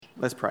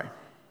Let's pray.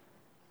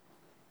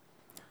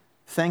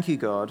 Thank you,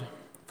 God,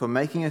 for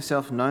making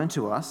yourself known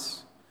to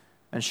us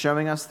and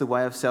showing us the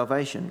way of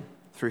salvation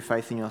through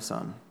faith in your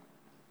Son.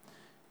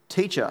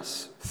 Teach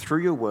us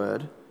through your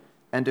word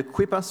and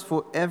equip us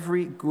for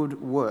every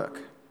good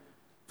work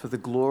for the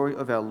glory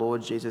of our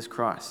Lord Jesus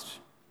Christ.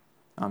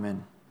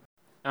 Amen.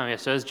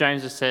 So as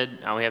James has said,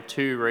 we have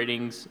two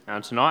readings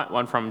tonight,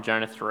 one from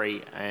Jonah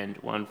 3 and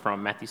one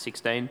from Matthew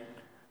 16.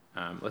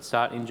 Let's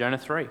start in Jonah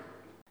 3.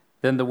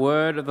 Then the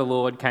word of the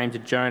Lord came to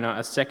Jonah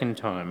a second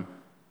time.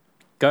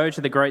 Go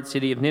to the great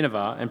city of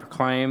Nineveh and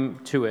proclaim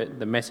to it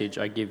the message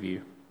I give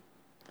you.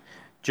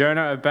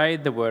 Jonah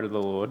obeyed the word of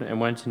the Lord and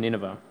went to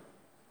Nineveh.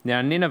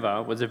 Now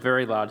Nineveh was a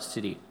very large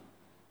city.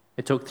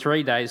 It took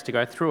 3 days to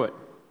go through it.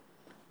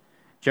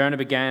 Jonah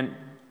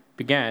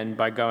began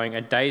by going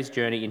a day's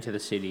journey into the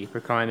city,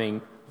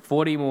 proclaiming,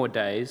 40 more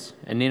days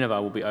and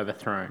Nineveh will be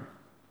overthrown.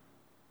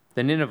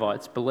 The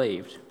Ninevites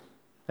believed.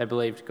 They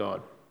believed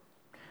God.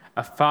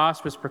 A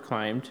fast was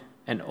proclaimed,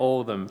 and all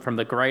of them, from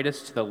the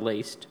greatest to the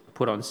least,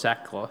 put on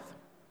sackcloth.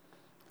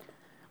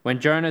 When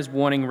Jonah's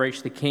warning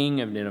reached the king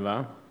of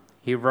Nineveh,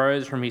 he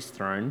rose from his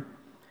throne,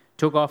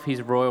 took off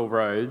his royal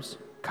robes,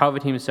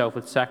 covered himself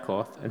with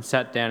sackcloth, and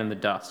sat down in the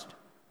dust.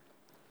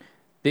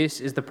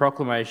 This is the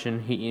proclamation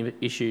he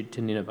issued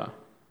to Nineveh.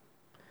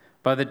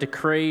 By the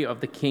decree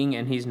of the king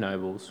and his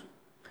nobles,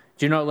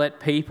 do not let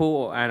people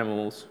or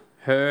animals,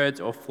 herds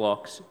or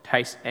flocks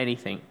taste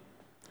anything.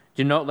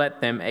 Do not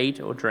let them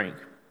eat or drink,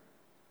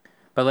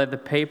 but let the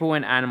people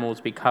and animals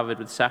be covered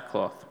with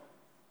sackcloth.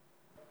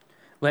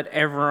 Let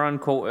everyone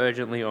call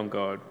urgently on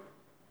God.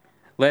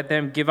 Let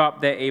them give up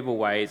their evil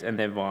ways and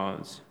their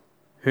violence.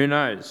 Who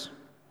knows?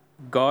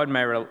 God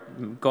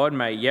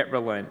may yet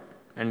relent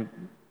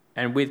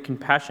and with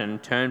compassion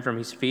turn from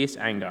his fierce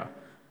anger,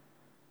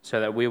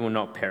 so that we will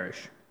not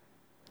perish.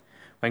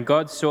 When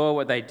God saw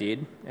what they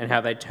did and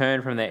how they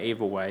turned from their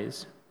evil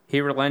ways,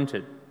 he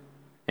relented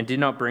and did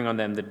not bring on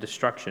them the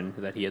destruction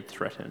that he had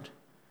threatened.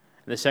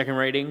 The second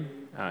reading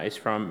is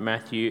from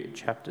Matthew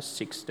chapter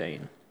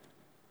 16.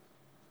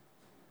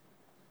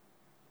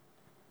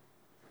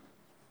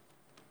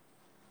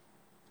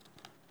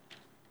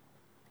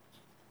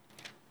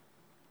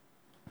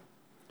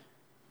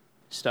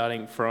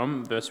 Starting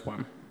from verse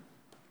 1.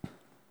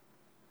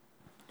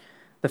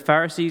 The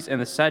Pharisees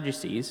and the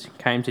Sadducees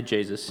came to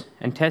Jesus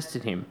and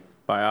tested him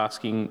by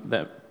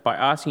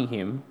asking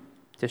him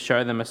to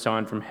show them a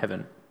sign from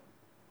heaven.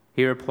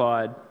 He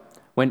replied,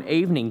 "When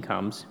evening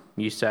comes,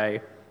 you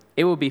say,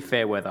 'It will be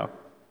fair weather,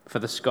 for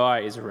the sky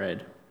is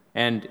red.'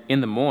 And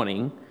in the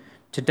morning,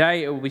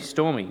 'Today it will be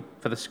stormy,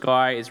 for the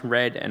sky is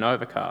red and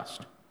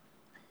overcast.'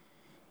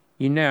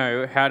 You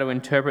know how to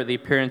interpret the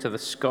appearance of the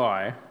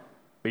sky,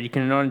 but you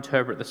cannot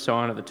interpret the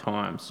sign of the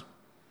times.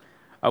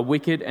 A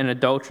wicked and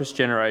adulterous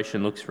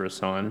generation looks for a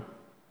sign,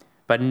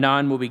 but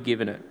none will be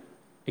given it,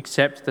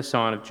 except the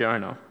sign of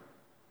Jonah."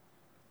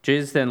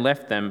 Jesus then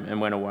left them and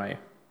went away.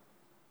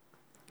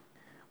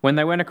 When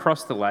they went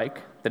across the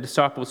lake, the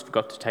disciples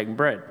forgot to take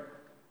bread.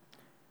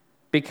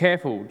 "Be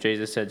careful,"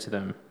 Jesus said to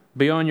them.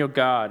 "Be on your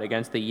guard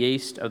against the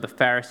yeast of the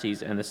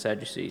Pharisees and the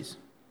Sadducees."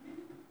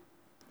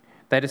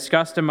 They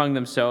discussed among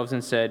themselves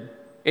and said,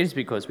 "It is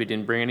because we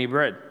didn't bring any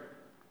bread."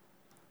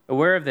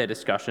 Aware of their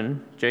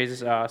discussion,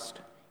 Jesus asked,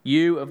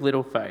 "You of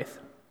little faith,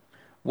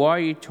 why are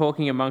you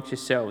talking amongst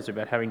yourselves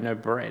about having no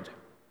bread?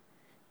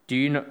 Do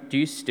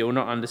you still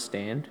not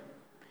understand?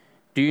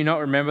 Do you not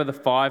remember the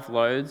 5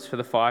 loaves for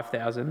the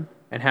 5,000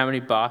 and how many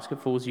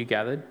basketfuls you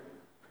gathered?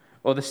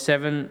 Or the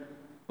 7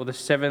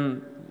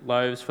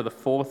 loaves for the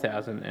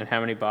 4,000 and how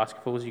many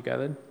basketfuls you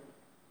gathered?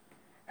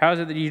 How is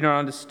it that you do not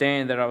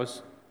understand that I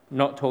was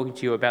not talking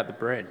to you about the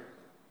bread?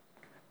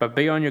 But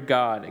be on your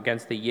guard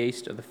against the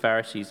yeast of the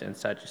Pharisees and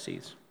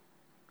Sadducees."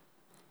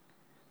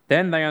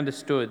 Then they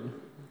understood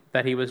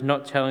that he was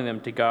not telling them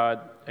to guard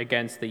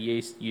against the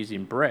yeast used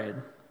in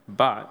bread,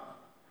 but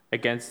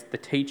against the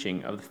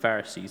teaching of the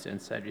Pharisees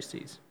and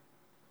Sadducees.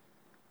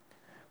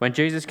 When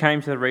Jesus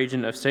came to the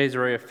region of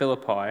Caesarea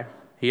Philippi,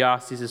 he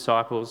asked his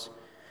disciples,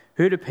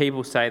 "Who do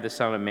people say the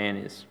Son of Man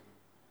is?"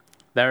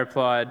 They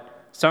replied,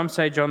 "Some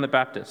say John the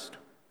Baptist,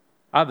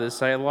 others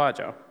say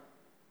Elijah,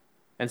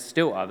 and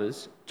still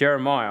others,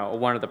 Jeremiah or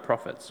one of the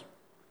prophets."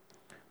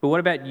 "But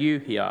what about you?"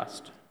 he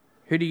asked.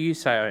 "Who do you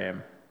say I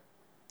am?"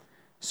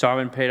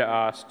 Simon Peter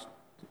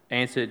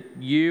answered,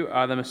 "You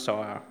are the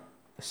Messiah,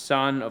 the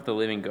Son of the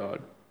living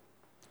God."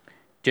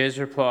 Jesus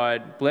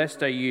replied,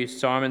 "Blessed are you,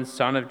 Simon,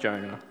 son of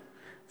Jonah,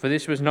 for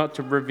this was not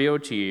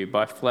revealed to you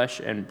by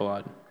flesh and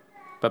blood,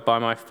 but by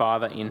my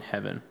Father in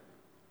heaven.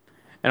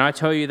 And I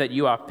tell you that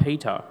you are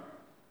Peter,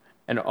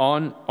 and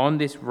on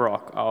this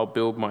rock I will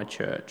build my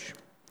church,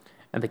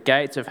 and the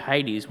gates of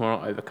Hades will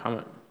not overcome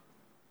it.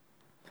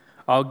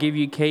 I'll give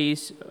you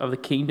keys of the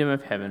kingdom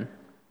of heaven.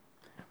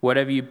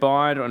 Whatever you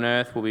bind on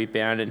earth will be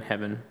bound in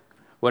heaven.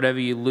 Whatever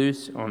you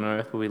loose on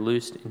earth will be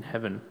loosed in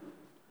heaven."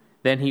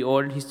 Then he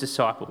ordered his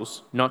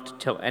disciples not to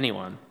tell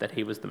anyone that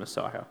he was the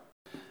Messiah.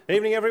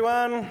 Evening,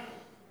 everyone.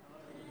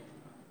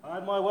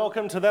 Add my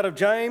welcome to that of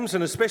James,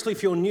 and especially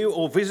if you're new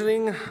or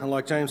visiting, and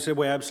like James said,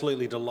 we're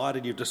absolutely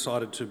delighted you've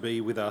decided to be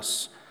with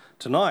us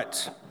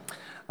tonight.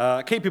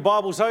 Keep your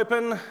Bibles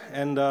open,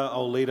 and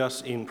I'll lead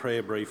us in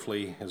prayer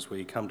briefly as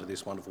we come to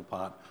this wonderful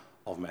part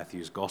of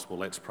Matthew's Gospel.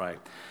 Let's pray.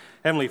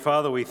 Heavenly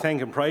Father, we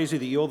thank and praise you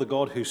that you're the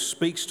God who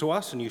speaks to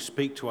us, and you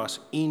speak to us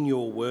in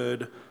your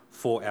word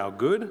for our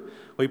good.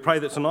 We pray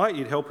that tonight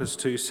you'd help us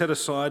to set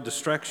aside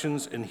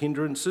distractions and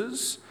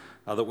hindrances,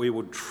 that we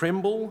would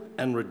tremble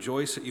and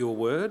rejoice at your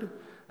word,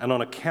 and on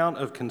account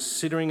of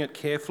considering it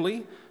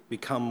carefully,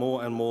 become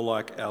more and more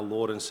like our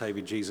Lord and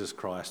Saviour Jesus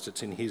Christ.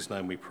 It's in his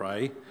name we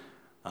pray.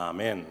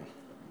 Amen.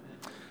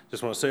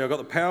 Just want to see, I've got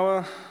the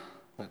power.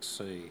 Let's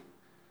see.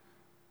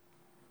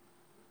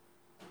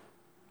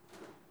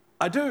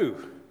 I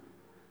do.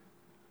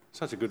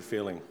 Such a good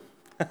feeling.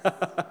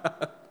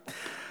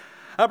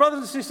 Brothers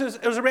and sisters,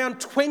 it was around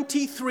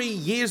 23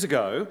 years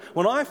ago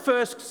when I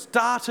first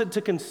started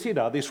to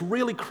consider this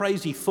really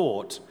crazy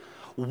thought: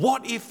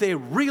 what if there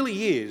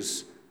really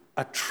is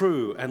a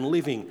true and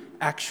living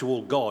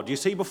actual God? You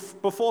see,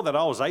 before that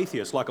I was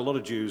atheist, like a lot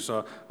of Jews.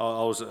 I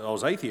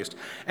was atheist.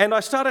 And I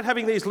started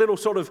having these little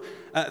sort of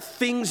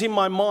things in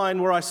my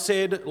mind where I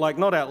said, like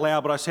not out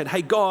loud, but I said,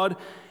 hey God,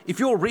 if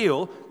you're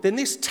real, then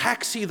this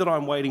taxi that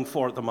I'm waiting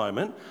for at the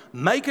moment,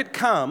 make it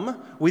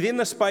come within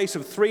the space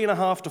of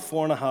 3.5 to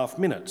 4.5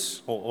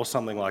 minutes or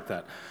something like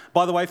that.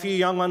 By the way, for you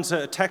young ones,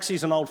 a taxi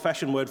is an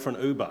old-fashioned word for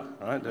an Uber,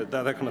 right?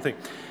 That kind of thing.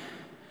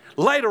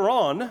 Later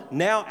on,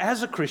 now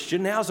as a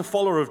Christian, now as a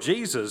follower of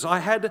Jesus, I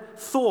had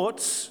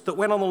thoughts that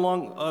went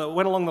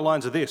along the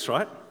lines of this,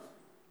 right?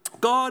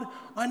 God,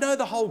 I know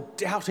the whole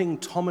doubting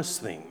Thomas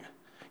thing.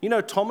 You know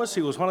Thomas,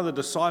 he was one of the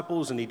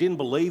disciples and he didn't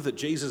believe that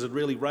Jesus had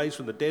really raised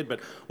from the dead, but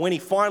when he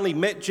finally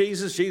met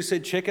Jesus, Jesus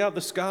said, check out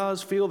the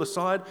scars, feel the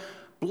side.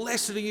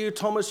 Blessed are you,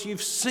 Thomas,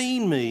 you've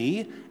seen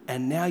me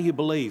and now you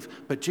believe.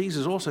 But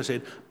Jesus also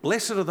said,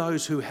 blessed are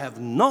those who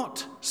have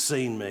not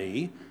seen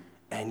me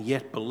and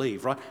yet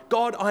believe, right?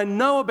 God, I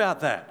know about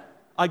that.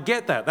 I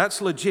get that.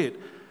 That's legit.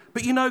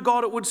 But you know,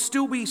 God, it would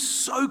still be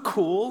so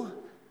cool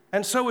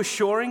and so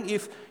assuring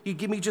if you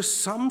give me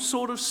just some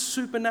sort of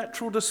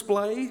supernatural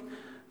display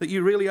that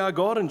you really are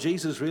God and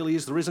Jesus really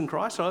is the risen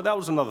Christ. So that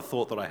was another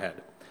thought that I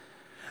had.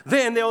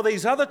 Then there were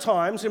these other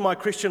times in my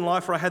Christian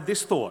life where I had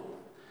this thought.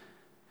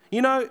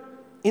 You know,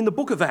 in the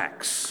book of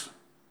Acts,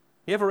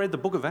 you ever read the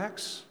book of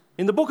Acts?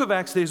 In the book of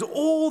Acts, there's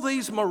all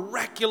these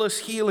miraculous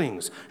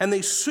healings and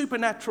these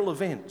supernatural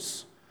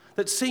events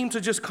that seem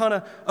to just kind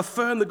of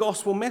affirm the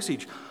gospel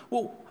message.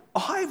 Well,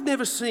 I've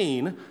never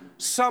seen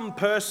some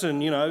person,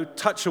 you know,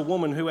 touch a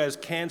woman who has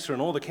cancer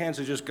and all the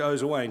cancer just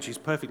goes away and she's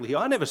perfectly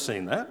healed. I've never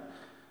seen that.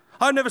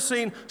 I've never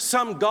seen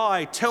some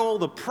guy tell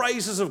the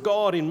praises of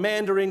God in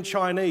Mandarin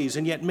Chinese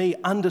and yet me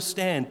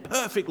understand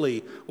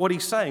perfectly what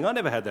he's saying. I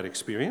never had that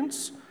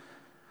experience.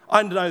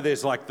 I know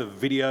there's like the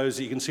videos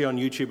that you can see on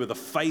YouTube of the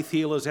faith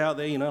healers out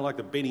there, you know, like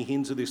the Benny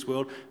Hinns of this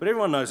world, but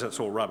everyone knows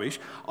that's all rubbish.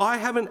 I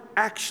haven't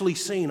actually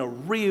seen a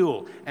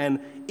real and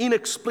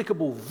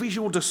inexplicable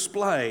visual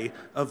display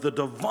of the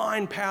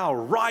divine power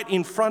right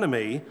in front of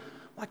me,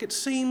 like it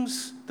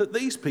seems that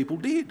these people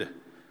did.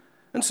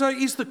 And so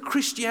is the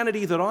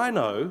Christianity that I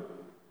know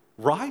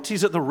right?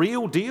 Is it the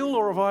real deal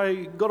or have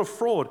I got a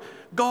fraud?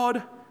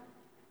 God,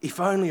 if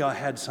only I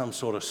had some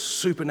sort of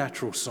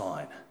supernatural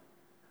sign,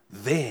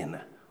 then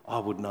I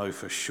would know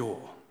for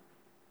sure.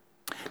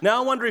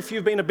 Now, I wonder if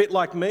you've been a bit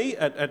like me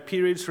at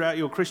periods throughout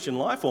your Christian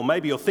life, or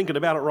maybe you're thinking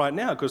about it right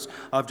now because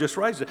I've just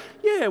raised it.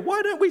 Yeah,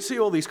 why don't we see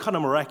all these kind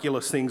of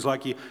miraculous things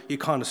like you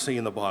kind of see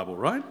in the Bible,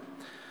 right?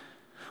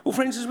 Well,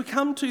 friends, as we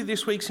come to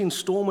this week's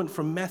instalment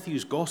from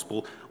Matthew's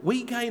Gospel,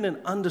 we gain an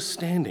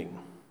understanding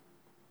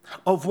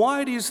of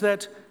why it is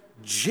that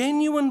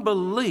genuine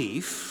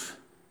belief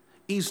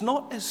is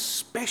not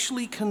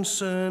especially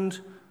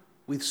concerned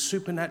with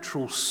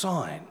supernatural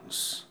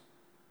signs,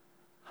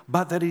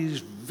 but that it is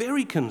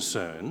very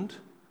concerned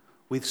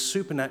with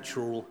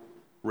supernatural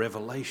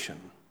revelation.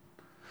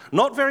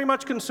 Not very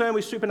much concerned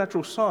with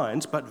supernatural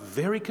signs, but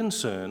very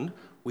concerned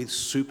with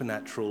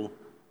supernatural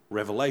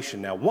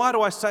revelation. Now, why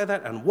do I say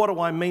that and what do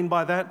I mean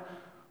by that?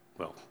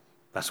 Well,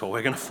 that's what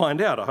we're going to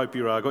find out. I hope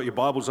you've got your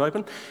Bibles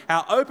open.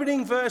 Our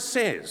opening verse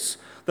says,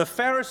 the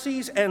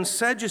Pharisees and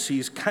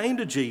Sadducees came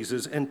to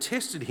Jesus and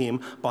tested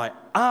him by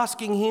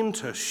asking him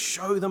to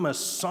show them a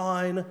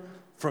sign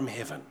from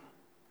heaven.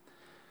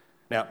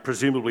 Now,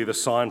 presumably the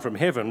sign from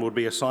heaven would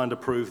be a sign to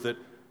prove that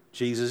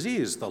Jesus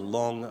is the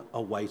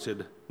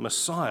long-awaited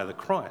Messiah, the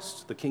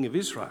Christ, the King of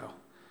Israel.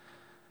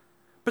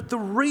 But the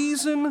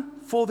reason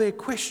for their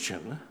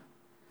question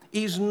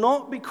is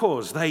not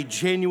because they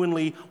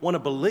genuinely want to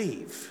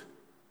believe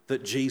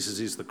that Jesus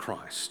is the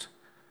Christ,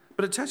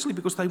 but it's actually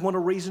because they want a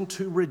reason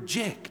to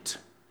reject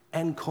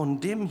and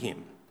condemn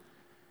him.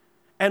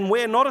 And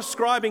we're not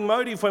ascribing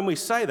motive when we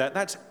say that.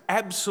 That's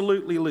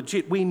absolutely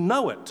legit. We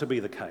know it to be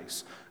the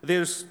case.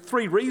 There's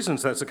 3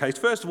 reasons that's the case.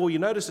 First of all, you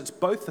notice it's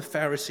both the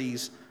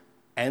Pharisees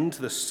and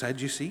the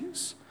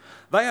Sadducees.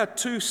 They are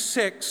 2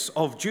 sects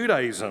of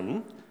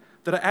Judaism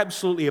that are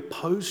absolutely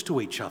opposed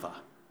to each other.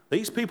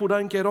 These people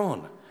don't get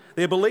on.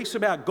 Their beliefs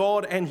about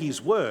God and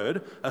his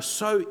word are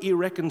so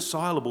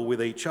irreconcilable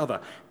with each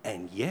other.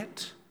 And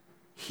yet,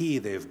 here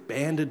they've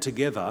banded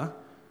together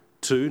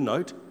to,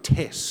 note,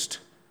 test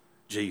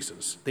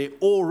Jesus. They're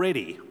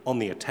already on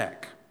the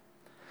attack.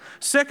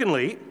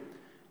 Secondly,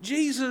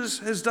 Jesus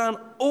has done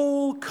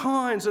all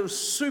kinds of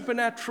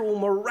supernatural,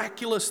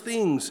 miraculous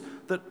things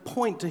that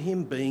point to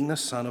him being the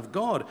Son of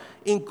God,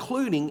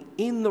 including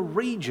in the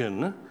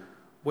region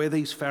where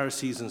these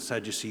Pharisees and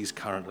Sadducees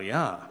currently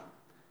are.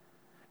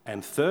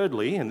 And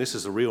thirdly, and this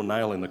is a real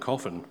nail in the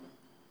coffin,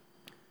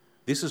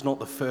 this is not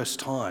the first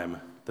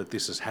time that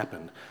this has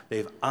happened.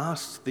 They've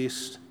asked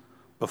this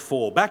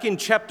before. Back in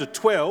chapter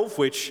 12,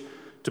 which,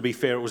 to be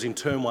fair, it was in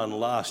term 1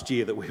 last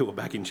year that we were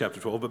back in chapter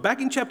 12, but back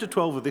in chapter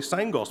 12 of this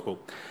same gospel,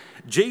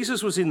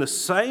 Jesus was in the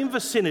same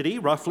vicinity,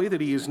 roughly,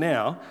 that he is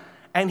now,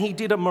 and he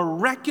did a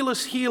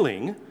miraculous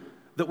healing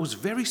that was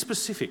very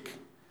specific.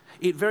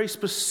 It very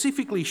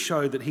specifically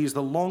showed that he is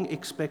the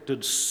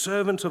long-expected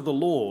servant of the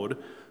Lord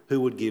who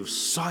would give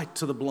sight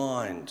to the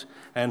blind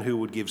and who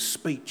would give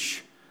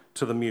speech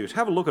to the mute.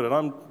 Have a look at it.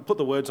 I'll put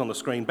the words on the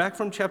screen. Back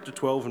from chapter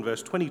 12 and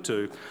verse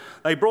 22.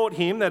 They brought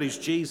him, that is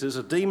Jesus,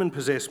 a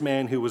demon-possessed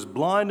man who was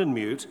blind and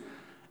mute,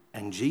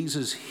 and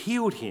Jesus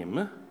healed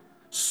him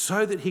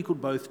so that he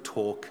could both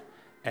talk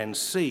and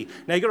see.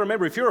 Now you've got to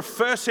remember, if you're a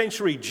first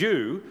century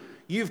Jew,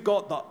 you've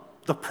got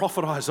the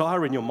prophet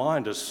Isaiah in your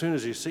mind as soon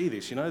as you see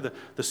this. You know,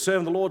 the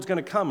servant of the Lord's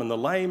going to come, and the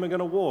lame are going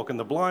to walk, and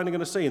the blind are going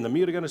to see, and the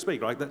mute are going to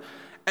speak, right?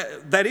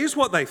 That is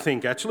what they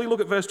think, actually.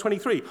 Look at verse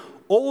 23.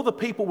 All the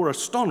people were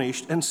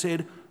astonished and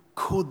said,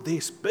 could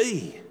this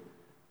be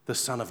the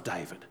Son of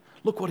David?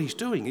 Look what he's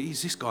doing.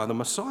 Is this guy the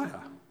Messiah?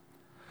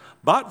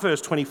 But,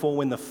 verse 24,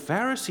 when the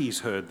Pharisees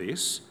heard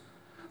this,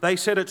 they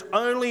said, it's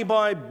only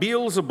by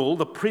Beelzebul,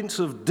 the prince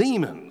of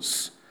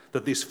demons,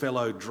 that this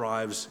fellow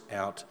drives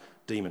out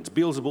demons.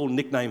 Beelzebul,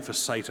 nickname for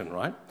Satan,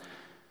 right?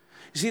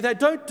 You see, they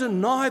don't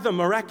deny the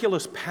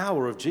miraculous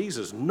power of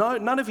Jesus. No,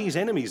 none of his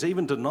enemies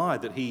even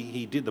denied that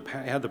he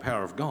had the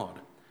power of God.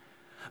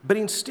 But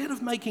instead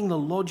of making the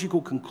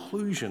logical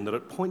conclusion that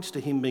it points to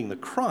him being the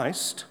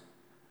Christ,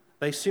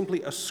 they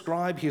simply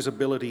ascribe his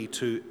ability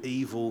to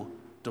evil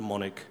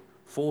demonic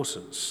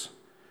forces.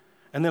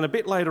 And then a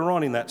bit later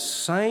on in that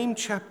same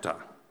chapter,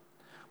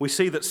 we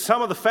see that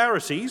some of the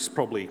Pharisees,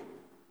 probably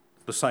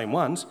the same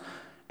ones,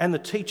 and the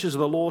teachers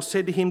of the law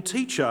said to him,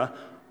 Teacher,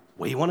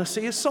 we want to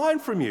see a sign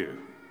from you.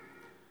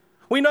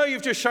 We know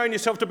you've just shown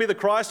yourself to be the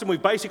Christ, and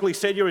we've basically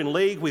said you're in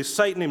league with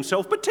Satan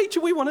himself, but teacher,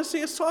 we want to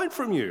see a sign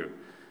from you.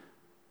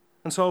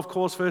 And so, of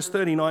course, verse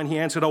 39, he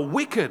answered, a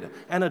wicked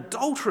and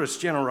adulterous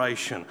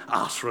generation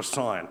asks for a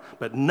sign,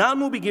 but none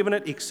will be given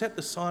it except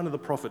the sign of the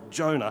prophet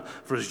Jonah.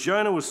 For as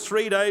Jonah was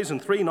 3 days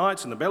and 3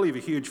 nights in the belly of a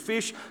huge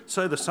fish,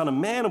 so the Son of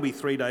Man will be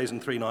 3 days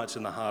and 3 nights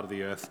in the heart of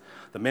the earth.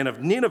 The men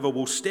of Nineveh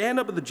will stand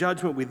up at the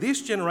judgment with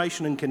this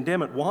generation and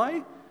condemn it.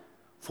 Why?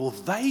 For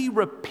they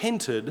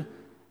repented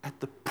at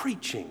the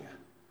preaching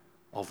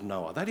of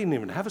Noah. They didn't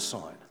even have a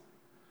sign.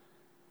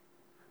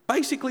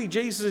 Basically,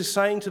 Jesus is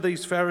saying to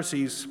these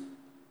Pharisees,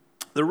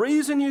 the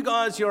reason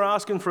you're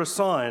asking for a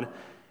sign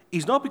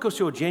is not because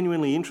you're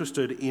genuinely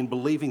interested in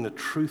believing the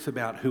truth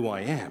about who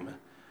I am,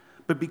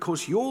 but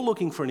because you're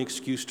looking for an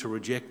excuse to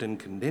reject and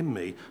condemn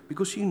me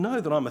because you know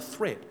that I'm a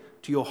threat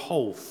to your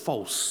whole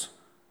false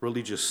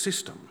religious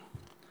system.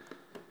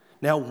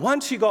 Now,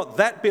 once you got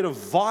that bit of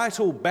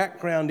vital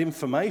background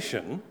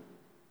information,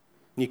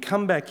 you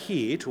come back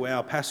here to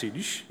our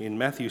passage in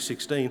Matthew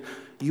 16,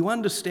 you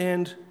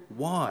understand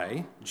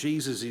why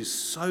Jesus is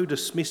so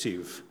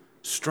dismissive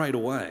straight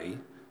away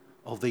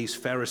of these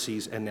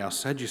Pharisees and now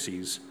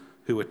Sadducees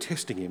who are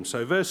testing him.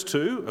 So verse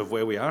 2 of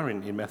where we are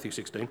in Matthew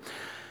 16,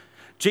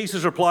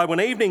 Jesus replied, when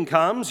evening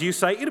comes, you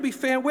say, it'll be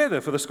fair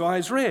weather for the sky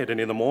is red, and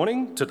in the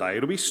morning, today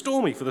it'll be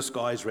stormy for the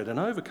sky is red and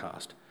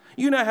overcast.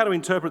 You know how to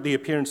interpret the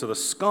appearance of the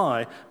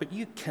sky, but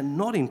you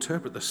cannot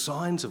interpret the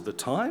signs of the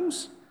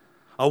times.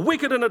 A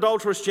wicked and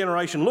adulterous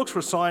generation looks for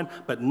a sign,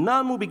 but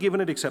none will be given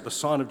it except the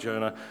sign of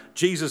Jonah.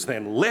 Jesus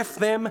then left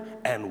them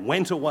and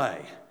went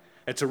away.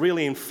 It's a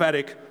really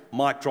emphatic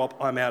mic drop,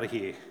 I'm out of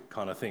here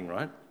kind of thing,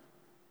 right?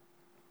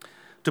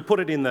 To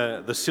put it in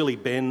the silly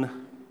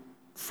Ben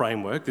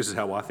framework, this is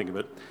how I think of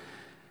it.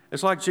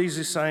 It's like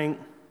Jesus saying,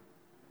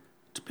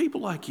 to people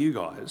like you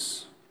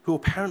guys, who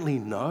apparently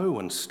know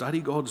and study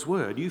God's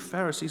word, you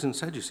Pharisees and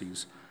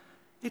Sadducees,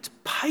 it's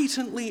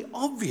patently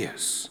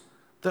obvious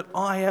that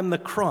I am the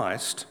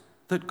Christ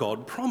that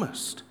God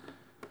promised.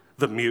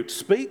 The mute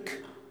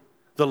speak,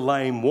 the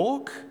lame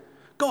walk.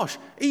 Gosh,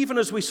 even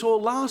as we saw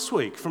last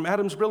week from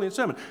Adam's brilliant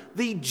sermon,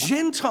 the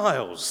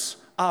Gentiles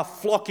are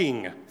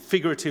flocking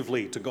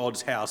figuratively to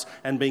God's house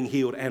and being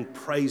healed and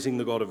praising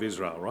the God of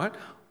Israel, right?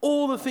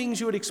 All the things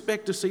you would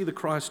expect to see the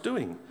Christ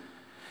doing.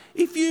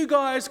 If you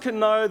guys can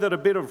know that a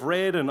bit of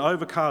red and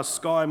overcast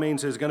sky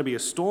means there's going to be a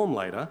storm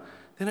later,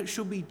 then it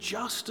should be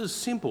just as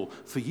simple,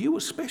 for you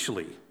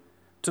especially,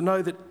 to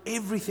know that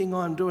everything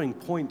I'm doing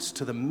points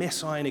to the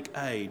messianic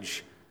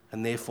age,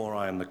 and therefore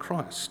I am the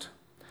Christ.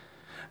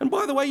 And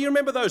by the way, you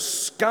remember those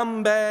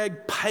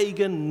scumbag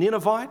pagan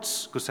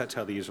Ninevites? Because that's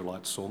how the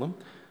Israelites saw them.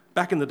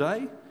 back in the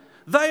day.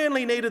 They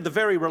only needed the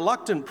very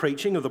reluctant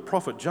preaching of the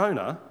prophet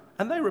Jonah,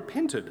 and they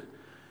repented.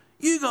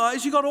 You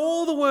guys, you got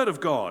all the word of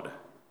God,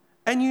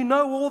 and you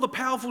know all the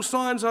powerful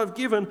signs I've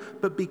given,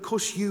 but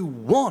because you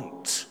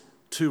want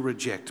to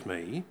reject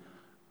me,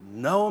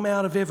 no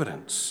amount of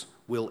evidence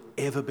will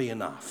ever be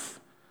enough.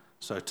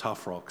 So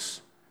tough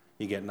rocks,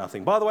 you get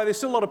nothing. By the way, there's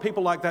still a lot of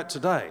people like that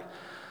today.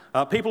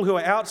 People who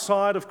are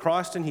outside of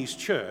Christ and his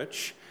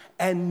church,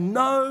 and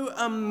no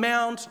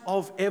amount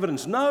of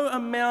evidence, no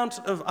amount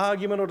of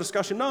argument or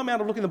discussion, no amount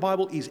of looking in the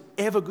Bible is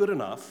ever good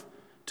enough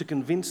to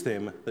convince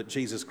them that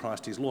Jesus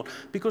Christ is Lord,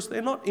 because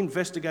they're not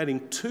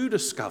investigating to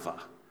discover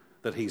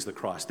that he's the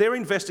Christ. They're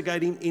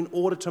investigating in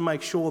order to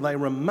make sure they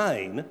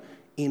remain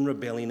in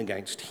rebellion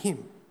against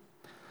him.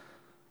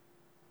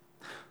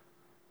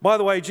 By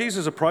the way,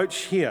 Jesus'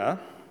 approach here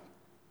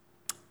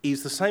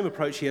is the same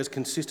approach he has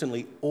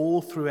consistently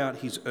all throughout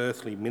his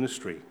earthly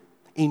ministry.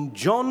 In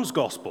John's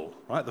Gospel,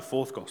 right, the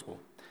fourth Gospel,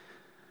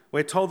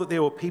 we're told that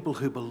there were people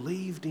who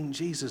believed in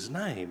Jesus'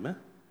 name,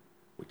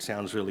 which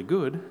sounds really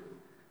good,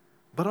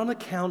 but on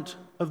account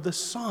of the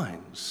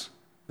signs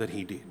that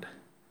he did.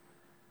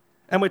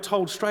 And we're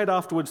told straight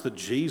afterwards that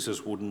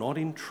Jesus would not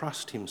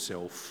entrust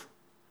himself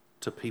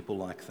to people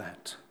like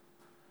that.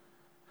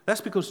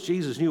 That's because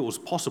Jesus knew it was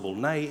possible,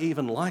 nay,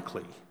 even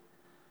likely,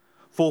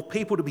 for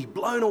people to be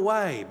blown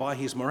away by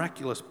his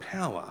miraculous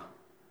power,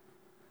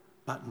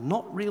 but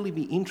not really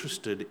be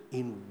interested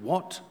in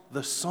what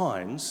the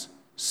signs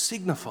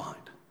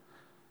signified.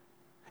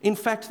 In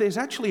fact, there's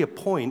actually a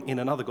point in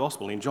another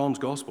gospel, in John's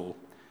Gospel,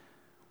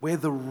 where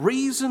the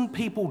reason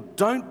people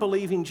don't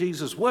believe in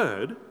Jesus'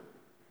 word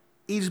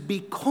is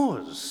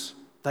because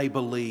they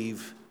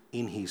believe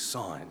in his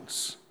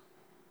signs.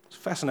 It's a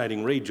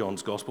fascinating read,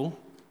 John's Gospel,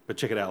 but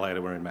check it out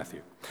later, we're in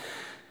Matthew.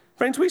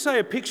 Friends, we say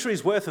a picture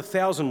is worth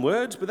 1,000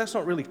 words, but that's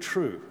not really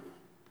true.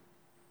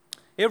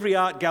 Every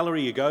art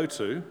gallery you go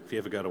to, if you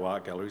ever go to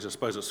art galleries, I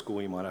suppose at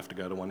school you might have to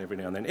go to one every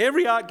now and then.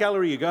 Every art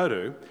gallery you go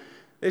to,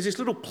 there's this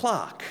little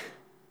plaque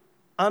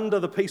under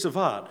the piece of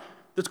art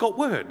that's got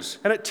words,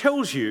 and it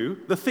tells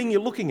you the thing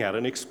you're looking at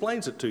and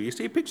explains it to you.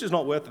 See, a picture's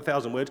not worth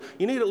 1,000 words.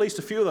 You need at least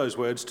a few of those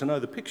words to know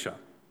the picture.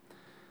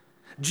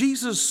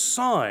 Jesus'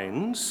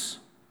 signs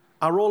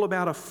are all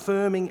about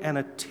affirming and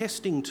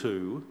attesting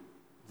to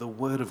the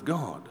Word of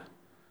God.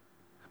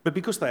 But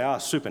because they are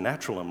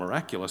supernatural and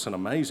miraculous and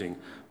amazing,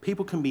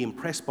 people can be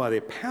impressed by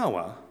their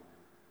power,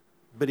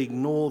 but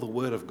ignore the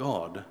Word of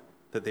God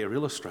that they're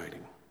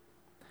illustrating.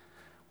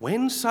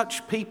 When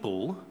such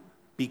people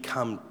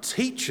become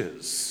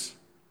teachers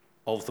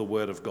of the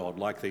Word of God,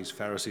 like these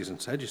Pharisees and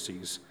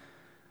Sadducees,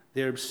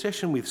 their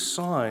obsession with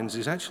signs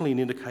is actually an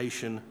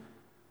indication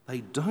they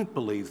don't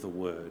believe the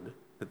Word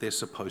that they're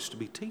supposed to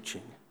be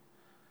teaching.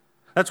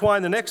 That's why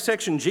in the next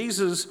section,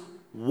 Jesus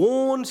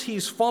warns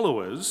his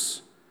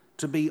followers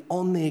to be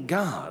on their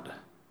guard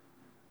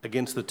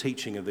against the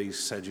teaching of these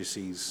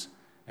Sadducees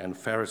and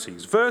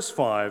Pharisees. Verse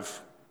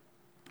 5,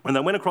 when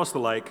they went across the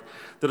lake,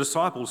 the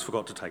disciples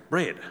forgot to take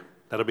bread.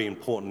 That'll be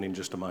important in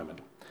just a moment.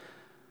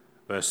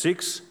 Verse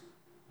 6,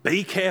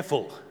 be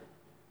careful,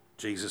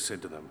 Jesus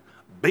said to them.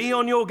 Be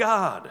on your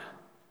guard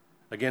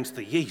against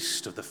the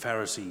yeast of the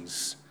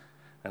Pharisees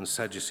and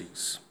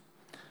Sadducees.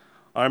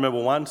 I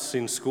remember once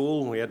in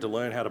school we had to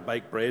learn how to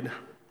bake bread,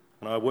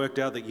 and I worked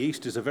out that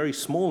yeast is a very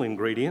small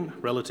ingredient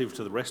relative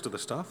to the rest of the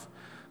stuff,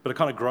 but it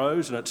kind of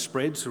grows and it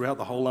spreads throughout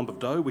the whole lump of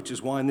dough, which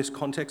is why in this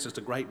context it's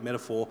a great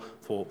metaphor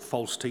for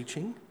false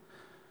teaching.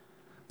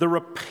 The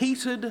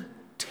repeated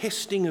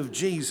testing of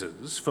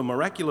Jesus for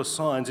miraculous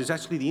signs is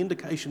actually the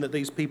indication that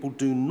these people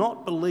do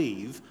not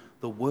believe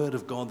the Word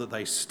of God that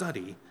they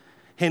study.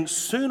 Hence,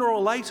 sooner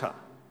or later,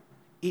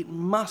 it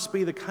must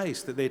be the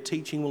case that their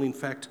teaching will in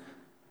fact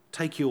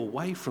take you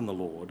away from the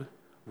Lord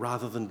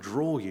rather than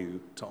draw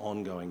you to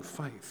ongoing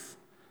faith.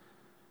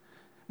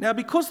 Now,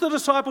 because the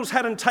disciples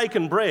hadn't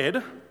taken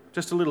bread,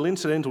 just a little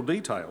incidental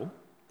detail,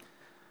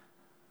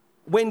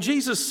 when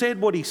Jesus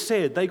said what he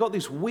said, they got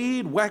this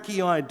weird,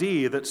 wacky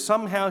idea that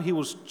somehow he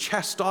was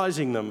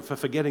chastising them for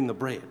forgetting the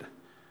bread.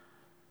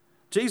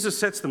 Jesus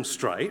sets them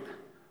straight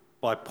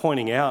by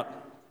pointing out,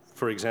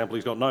 for example,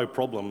 he's got no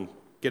problem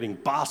getting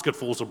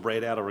basketfuls of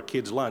bread out of a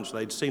kid's lunch.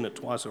 They'd seen it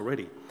twice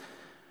already.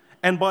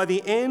 And by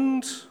the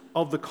end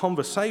of the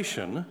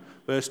conversation,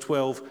 verse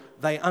 12,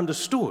 they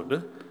understood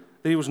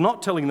that he was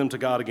not telling them to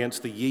guard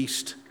against the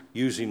yeast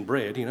used in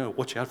bread,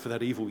 watch out for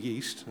that evil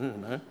yeast,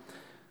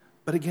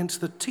 but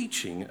against the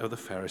teaching of the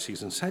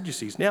Pharisees and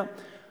Sadducees. Now,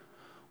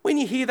 when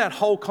you hear that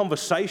whole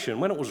conversation,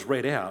 when it was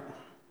read out,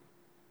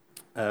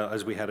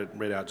 as we had it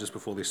read out just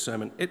before this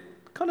sermon, it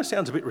kind of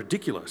sounds a bit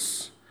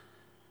ridiculous,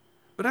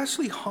 but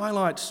actually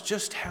highlights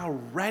just how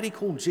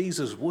radical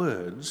Jesus'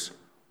 words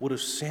would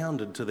have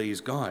sounded to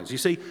these guys. You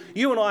see,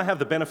 you and I have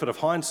the benefit of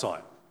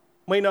hindsight.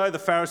 We know the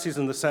Pharisees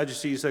and the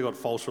Sadducees, they've got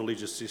false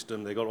religious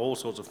system, they've got all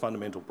sorts of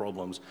fundamental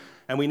problems.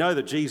 And we know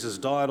that Jesus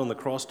died on the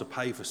cross to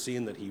pay for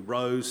sin, that he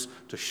rose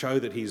to show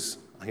that he's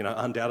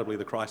undoubtedly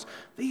the Christ.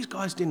 These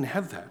guys didn't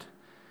have that.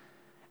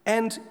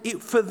 And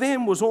it for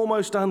them was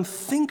almost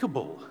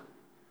unthinkable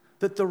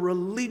that the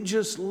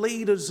religious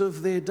leaders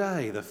of their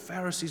day, the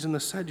Pharisees and the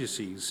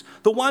Sadducees,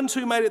 the ones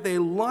who made it their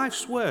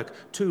life's work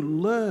to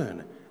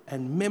learn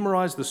and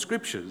memorize the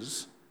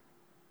scriptures,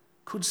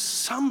 could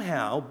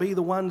somehow be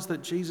the ones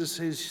that Jesus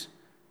says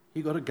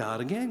you've got to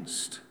guard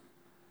against.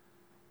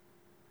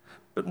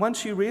 But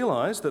once you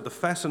realise that the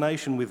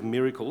fascination with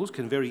miracles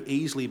can very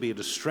easily be a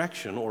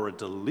distraction or a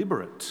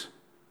deliberate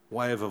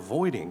way of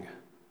avoiding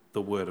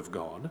the Word of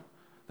God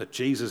that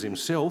Jesus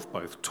himself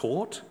both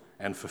taught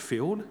and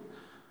fulfilled,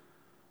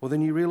 well,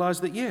 then you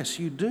realise that yes,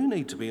 you do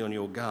need to be on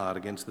your guard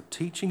against the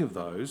teaching of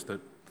those that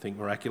think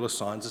miraculous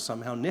signs are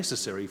somehow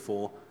necessary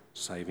for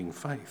saving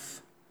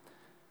faith.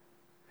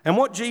 And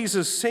what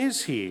Jesus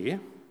says here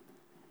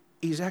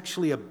is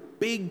actually a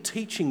big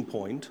teaching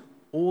point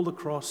all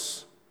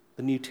across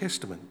the New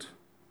Testament.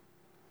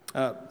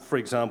 For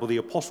example, the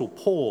Apostle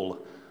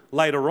Paul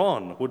later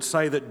on would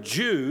say that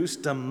Jews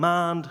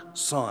demand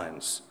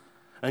signs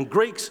and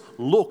Greeks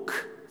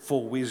look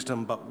for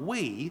wisdom, but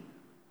we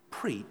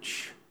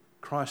preach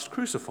Christ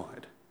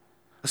crucified.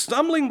 A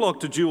stumbling block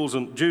to Jews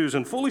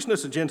and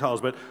foolishness to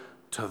Gentiles, but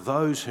to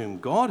those whom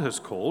God has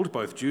called,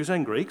 both Jews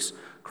and Greeks,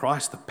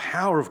 Christ the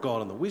power of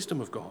God and the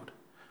wisdom of God.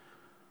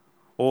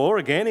 Or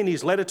again, in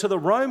his letter to the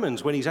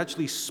Romans, when he's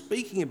actually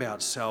speaking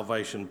about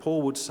salvation,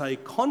 Paul would say,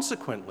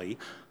 consequently,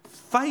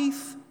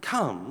 faith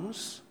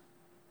comes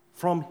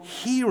from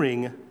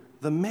hearing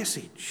the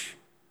message.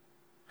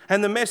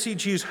 And the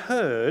message is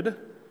heard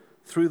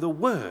through the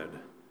word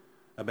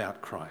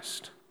about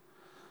Christ.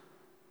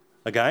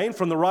 Again,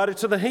 from the writer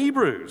to the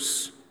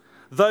Hebrews,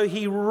 though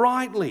he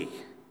rightly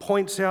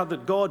points out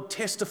that God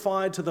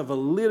testified to the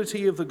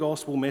validity of the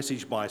gospel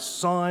message by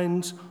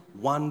signs,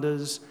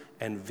 wonders,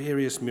 and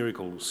various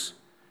miracles,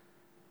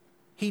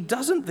 he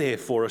doesn't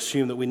therefore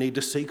assume that we need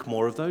to seek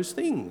more of those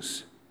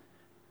things.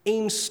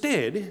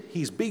 Instead,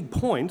 his big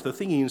point, the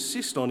thing he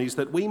insists on, is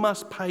that we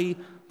must pay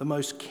the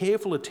most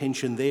careful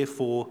attention,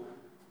 therefore,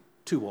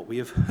 to what we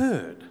have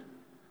heard,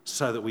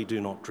 so that we do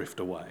not drift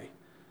away.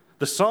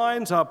 The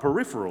signs are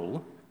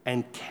peripheral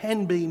and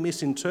can be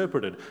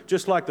misinterpreted,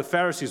 just like the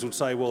Pharisees would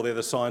say, well, they're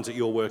the signs that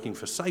you're working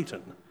for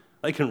Satan.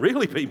 They can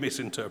really be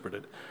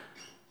misinterpreted.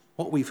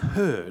 What we've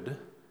heard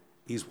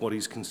is what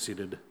is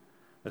considered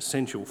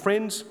essential.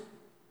 Friends,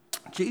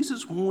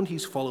 Jesus warned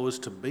his followers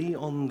to be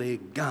on their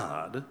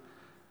guard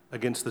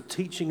against the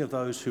teaching of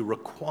those who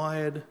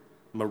required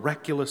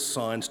miraculous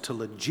signs to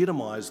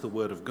legitimize the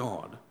word of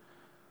God,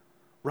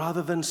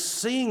 rather than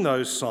seeing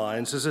those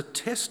signs as a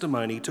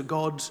testimony to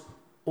God's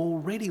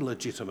already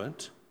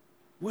legitimate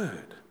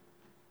word.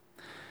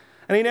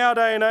 And in our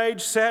day and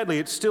age, sadly,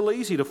 it's still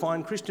easy to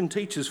find Christian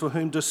teachers for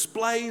whom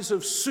displays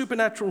of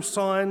supernatural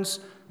signs,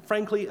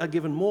 frankly, are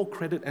given more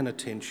credit and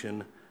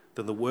attention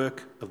than the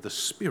work of the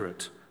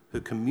Spirit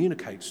who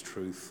communicates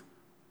truth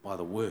by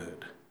the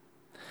word.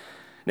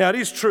 Now, it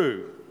is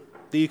true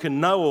that you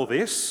can know all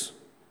this,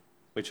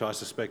 which I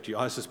suspect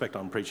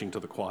I'm preaching to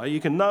the choir.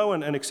 You can know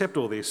and accept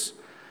all this,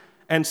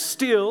 and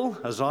still,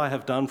 as I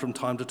have done from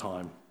time to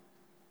time,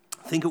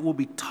 think it will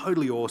be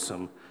totally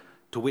awesome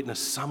to witness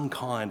some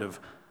kind of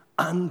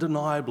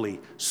undeniably,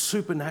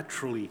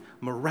 supernaturally,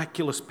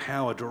 miraculous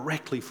power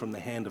directly from the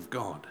hand of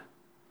God.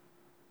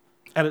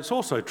 And it's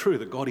also true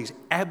that God is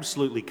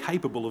absolutely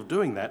capable of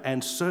doing that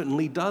and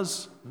certainly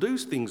does do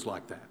things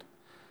like that.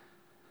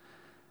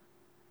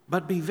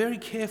 But be very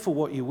careful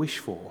what you wish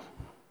for.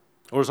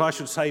 Or as I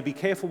should say, be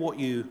careful what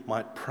you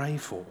might pray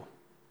for.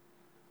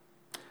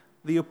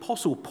 The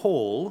Apostle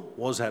Paul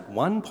was at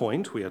one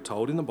point, we are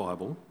told in the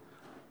Bible,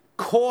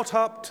 caught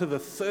up to the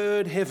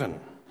third heaven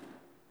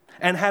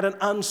and had an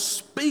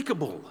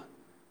unspeakable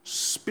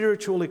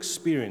spiritual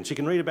experience. You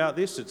can read about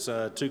this, it's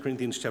 2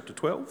 Corinthians chapter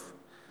 12.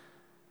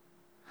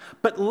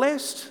 But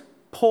lest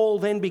Paul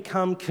then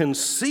become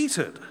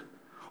conceited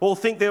or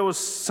think there was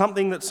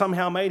something that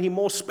somehow made him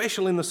more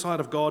special in the sight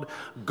of God,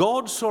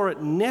 God saw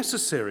it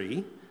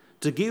necessary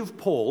to give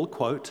Paul,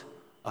 quote,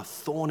 a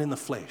thorn in the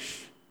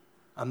flesh,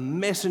 a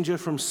messenger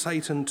from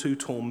Satan to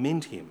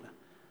torment him,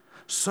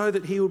 so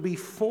that he would be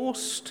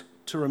forced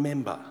to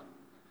remember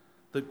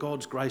that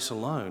God's grace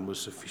alone was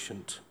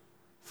sufficient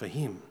for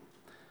him.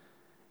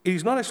 It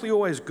is not actually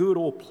always good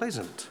or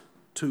pleasant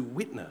to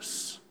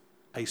witness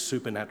a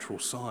supernatural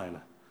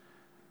sign,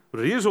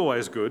 but it is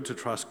always good to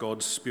trust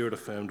God's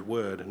Spirit-affirmed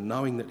word,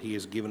 knowing that he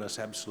has given us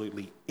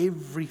absolutely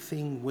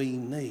everything we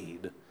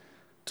need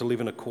to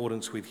live in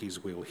accordance with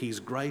his will. His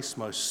grace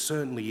most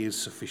certainly is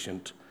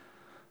sufficient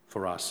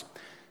for us.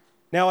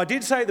 Now, I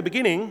did say at the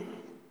beginning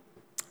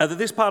that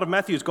this part of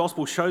Matthew's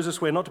gospel shows us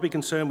we're not to be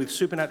concerned with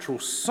supernatural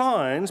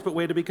signs, but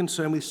we're to be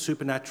concerned with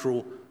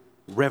supernatural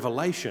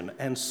revelation.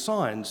 And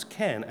signs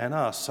can and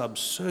are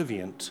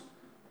subservient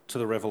to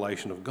the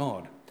revelation of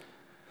God.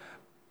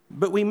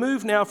 But we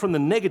move now from the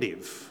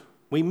negative.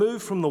 We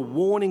move from the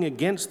warning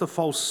against the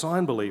false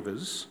sign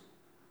believers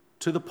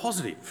to the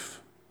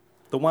positive,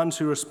 the ones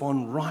who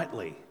respond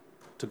rightly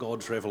to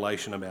God's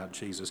revelation about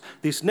Jesus.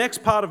 This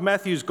next part of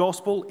Matthew's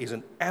gospel is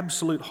an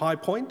absolute high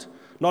point,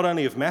 not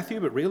only of Matthew,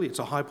 but really it's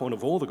a high point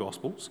of all the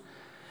gospels.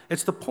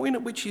 It's the point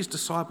at which his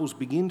disciples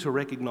begin to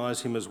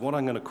recognize him as what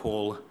I'm going to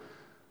call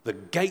the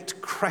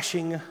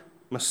gate-crashing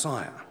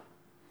Messiah.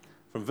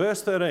 From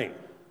verse 13.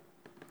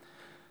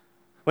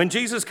 When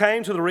Jesus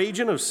came to the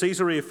region of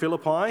Caesarea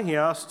Philippi, he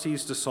asked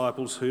his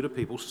disciples, "Who do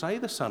people say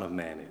the Son of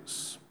Man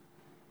is?"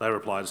 They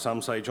replied,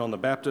 "Some say John the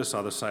Baptist,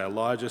 others say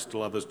Elijah,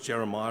 still others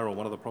Jeremiah or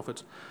one of the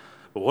prophets."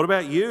 "But what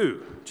about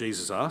you?"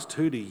 Jesus asked.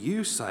 "Who do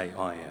you say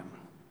I am?"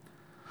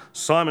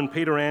 Simon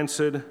Peter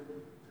answered,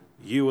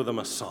 "You are the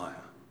Messiah,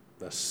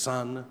 the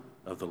Son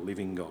of the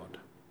living God."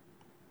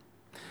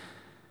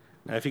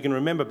 Now, if you can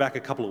remember back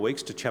a couple of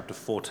weeks to chapter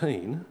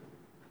 14,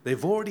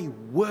 they've already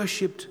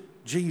worshipped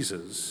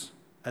Jesus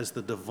as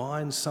the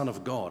divine Son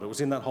of God. It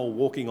was in that whole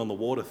walking on the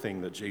water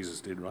thing that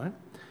Jesus did, right?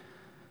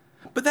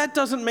 But that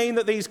doesn't mean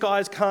that these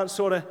guys can't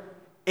sort of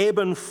ebb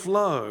and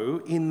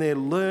flow in their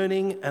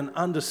learning and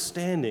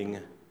understanding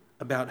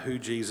about who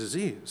Jesus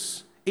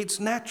is. It's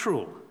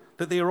natural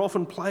that they are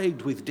often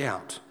plagued with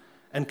doubt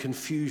and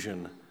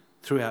confusion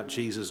throughout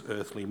Jesus'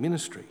 earthly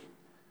ministry.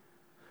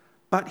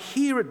 But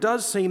here it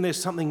does seem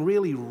there's something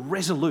really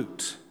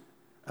resolute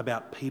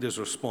about Peter's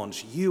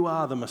response. "You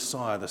are the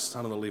Messiah, the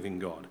Son of the living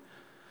God."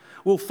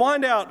 We'll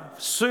find out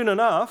soon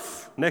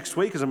enough, next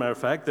week as a matter of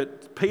fact,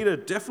 that Peter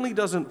definitely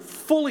doesn't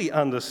fully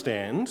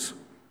understand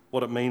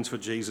what it means for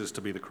Jesus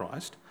to be the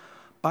Christ.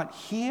 But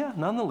here,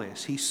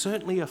 nonetheless, he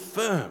certainly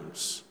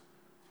affirms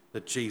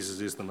that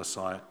Jesus is the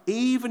Messiah,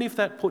 even if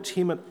that puts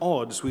him at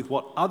odds with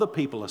what other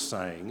people are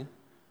saying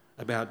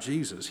about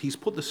Jesus. He's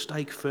put the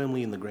stake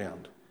firmly in the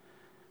ground.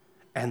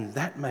 And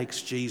that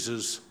makes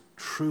Jesus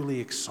truly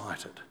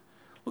excited.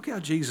 Look how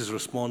Jesus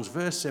responds.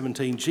 Verse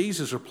 17,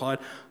 Jesus replied,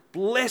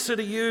 "Blessed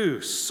are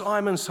you,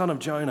 Simon, son of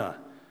Jonah,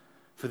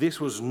 for this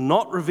was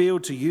not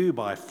revealed to you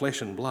by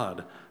flesh and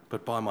blood,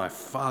 but by my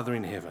Father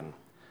in heaven.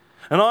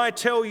 And I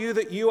tell you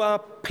that you are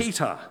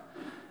Peter.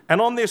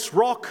 And on this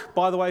rock,"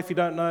 by the way, if you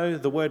don't know,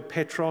 the word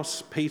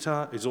Petros,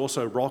 Peter, is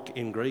also rock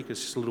in Greek.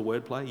 It's just a little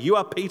wordplay. "You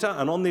are Peter,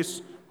 and on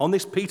this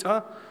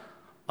Peter,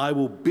 I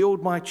will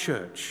build my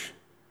church,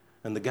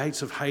 and the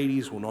gates of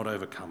Hades will not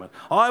overcome it.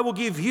 I will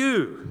give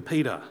you,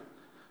 Peter,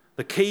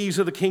 the keys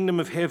of the kingdom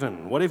of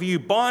heaven. Whatever you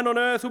bind on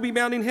earth will be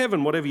bound in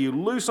heaven. Whatever you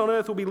loose on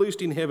earth will be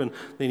loosed in heaven."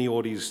 Then he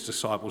ordered his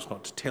disciples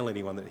not to tell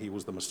anyone that he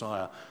was the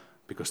Messiah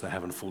because they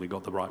haven't fully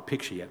got the right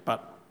picture yet.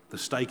 But the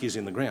stake is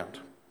in the ground.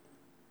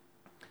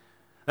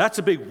 That's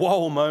a big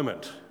whoa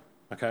moment,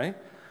 okay?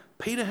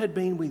 Peter had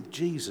been with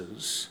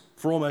Jesus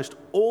for almost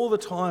all the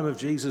time of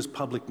Jesus'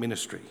 public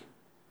ministry.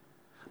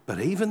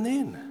 But even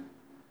then,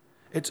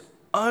 it's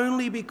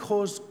only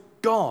because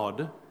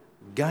God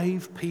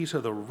gave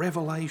Peter the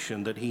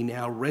revelation that he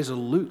now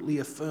resolutely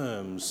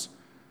affirms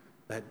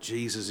that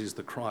Jesus is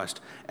the Christ.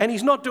 And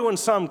he's not doing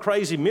some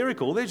crazy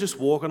miracle, they're just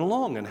walking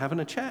along and having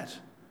a chat.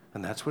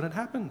 And that's when it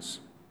happens.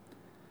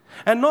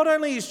 And not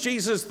only is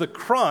Jesus the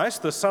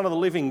Christ, the Son of the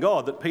living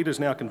God that Peter's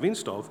now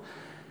convinced of,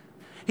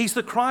 he's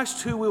the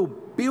Christ who will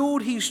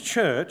build his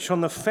church on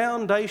the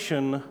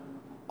foundation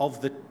of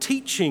the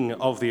teaching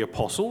of the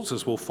apostles,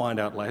 as we'll find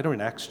out later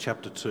in Acts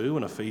chapter 2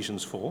 and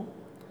Ephesians 4.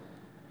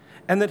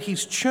 And that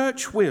his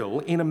church will,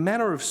 in a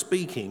manner of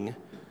speaking,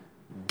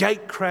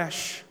 gate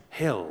crash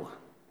hell.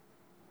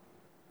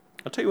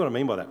 I'll tell you what I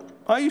mean by that.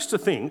 I used to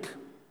think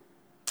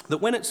that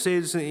when it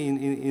says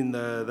in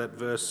that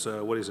verse,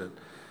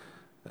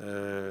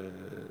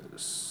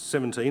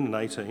 17 and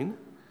 18,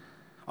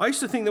 I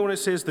used to think that when it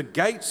says the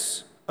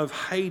gates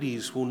of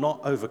Hades will not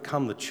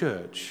overcome the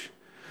church,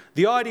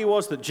 the idea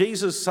was that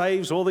Jesus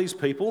saves all these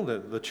people,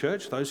 the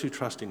church, those who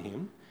trust in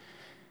him,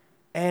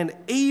 and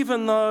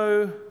even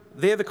though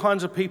they're the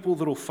kinds of people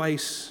that will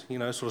face,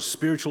 sort of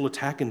spiritual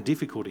attack and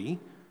difficulty,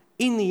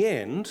 in the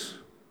end,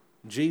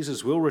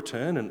 Jesus will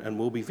return and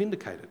will be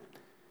vindicated.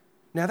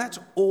 Now, that's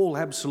all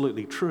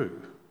absolutely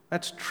true.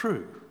 That's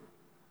true.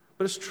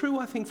 But it's true,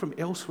 I think, from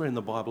elsewhere in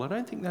the Bible. I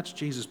don't think that's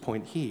Jesus'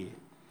 point here.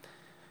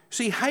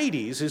 See,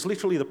 Hades is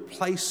literally the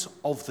place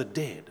of the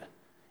dead.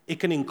 It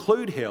can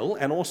include hell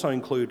and also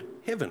include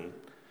heaven.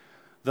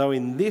 Though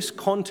in this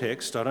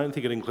context, I don't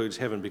think it includes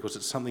heaven because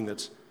it's something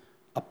that's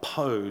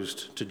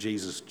opposed to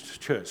Jesus'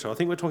 church. So I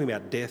think we're talking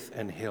about death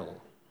and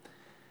hell.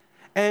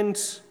 And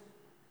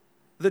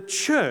the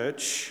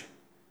church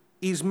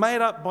is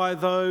made up by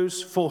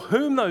those for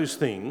whom those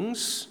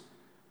things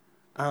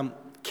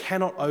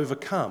cannot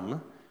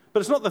overcome. But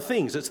it's not the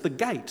things, it's the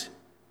gate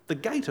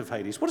of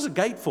Hades. What is a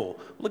gate for?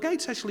 Well, the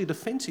gate's actually a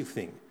defensive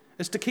thing.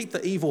 It's to keep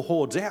the evil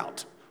hordes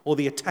out or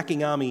the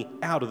attacking army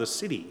out of the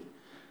city.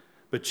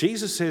 But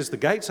Jesus says the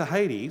gates of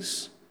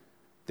Hades,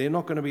 they're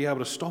not going to be able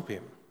to stop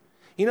him.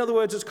 In other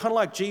words, it's kind of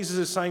like Jesus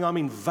is saying, I'm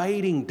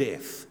invading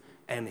death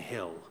and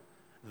hell.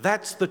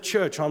 That's the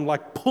church. I'm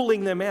like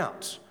pulling them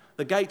out.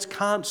 The gates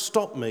can't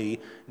stop me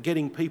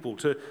getting people.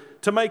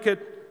 To make it,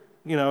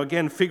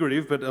 again,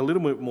 figurative, but a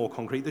little bit more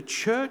concrete, the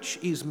church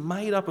is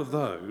made up of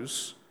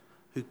those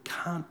who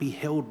can't be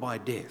held by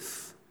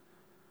death,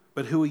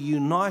 but who are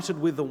united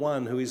with the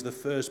one who is the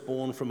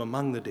firstborn from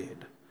among the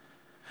dead.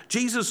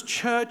 Jesus'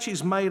 church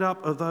is made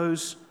up of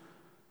those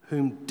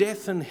whom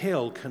death and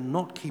hell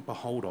cannot keep a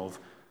hold of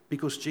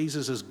because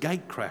Jesus has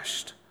gate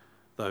crashed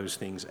those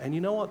things. And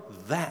you know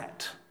what?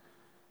 That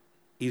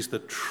is the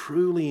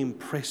truly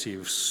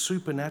impressive,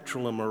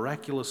 supernatural and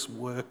miraculous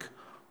work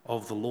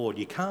of the Lord.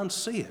 You can't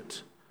see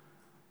it,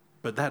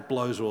 but that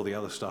blows all the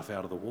other stuff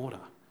out of the water.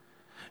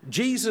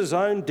 Jesus'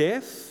 own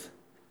death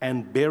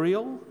and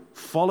burial,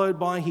 followed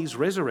by his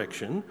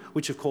resurrection,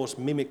 which of course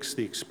mimics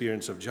the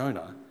experience of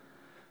Jonah,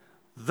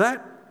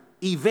 that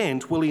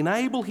event will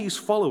enable his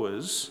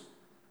followers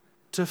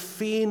to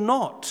fear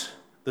not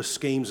the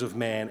schemes of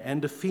man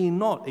and to fear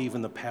not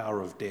even the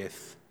power of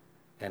death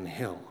and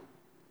hell.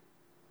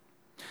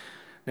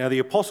 Now, the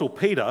Apostle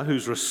Peter,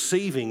 who's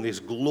receiving this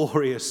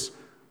glorious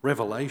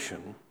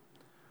revelation,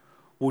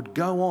 would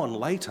go on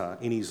later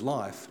in his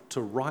life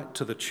to write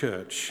to the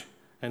church,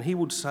 and he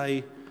would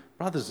say,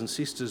 brothers and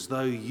sisters,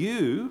 though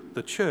you,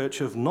 the church,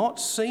 have not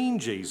seen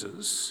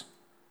Jesus,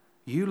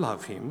 you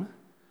love him.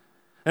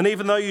 And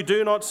even though you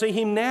do not see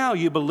him now,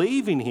 you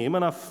believe in him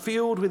and are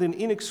filled with an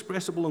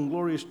inexpressible and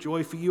glorious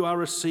joy, for you are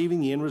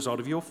receiving the end result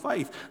of your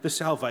faith, the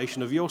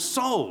salvation of your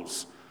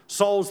souls,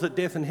 souls that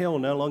death and hell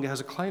no longer has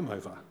a claim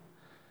over.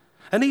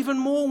 And even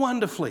more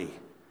wonderfully,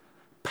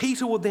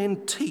 Peter would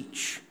then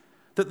teach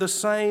that the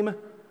same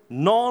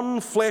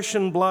non-flesh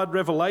and blood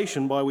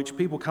revelation by which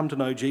people come to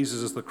know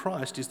Jesus as the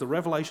Christ is the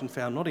revelation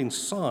found not in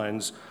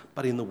signs,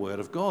 but in the Word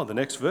of God. The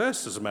next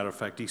verse, as a matter of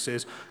fact, he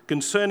says,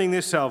 concerning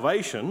this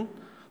salvation,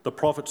 the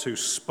prophets who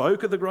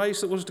spoke of the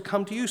grace that was to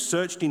come to you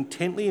searched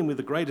intently and with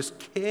the greatest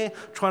care,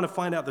 trying to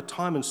find out the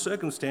time and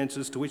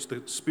circumstances to which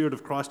the Spirit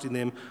of Christ in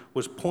them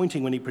was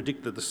pointing when he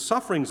predicted the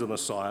sufferings of the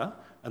Messiah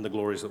and the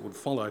glories that would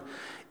follow.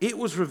 It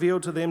was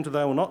revealed to them that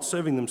they were not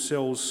serving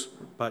themselves,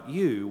 but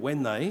you,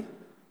 when they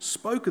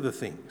spoke of the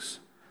things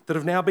that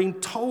have now been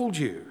told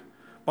you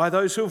by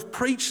those who have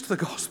preached the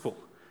gospel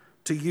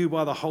to you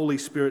by the Holy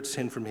Spirit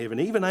sent from heaven.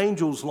 Even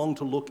angels long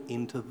to look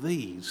into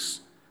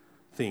these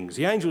things.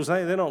 The angels,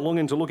 they're not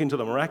longing to look into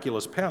the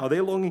miraculous power.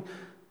 They're longing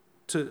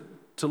to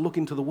look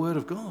into the Word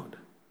of God.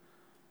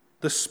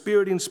 The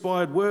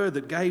Spirit-inspired word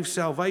that gave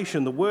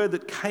salvation, the word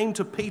that came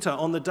to Peter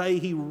on the day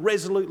he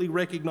resolutely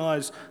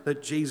recognised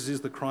that Jesus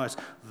is the Christ.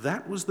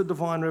 That was the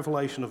divine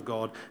revelation of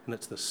God, and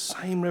it's the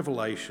same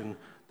revelation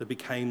that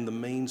became the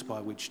means by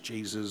which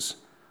Jesus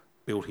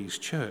built his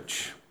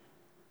church.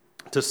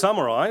 To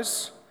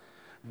summarise,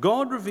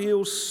 God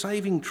reveals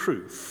saving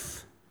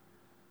truth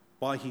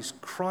by his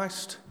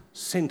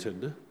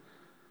Christ-centred,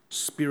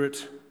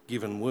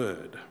 Spirit-given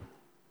word.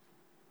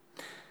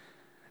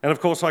 And of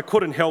course, I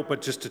couldn't help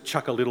but just to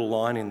chuck a little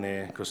line in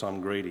there because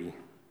I'm greedy.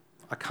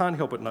 I can't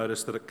help but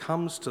notice that it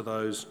comes to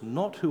those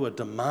not who are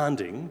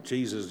demanding,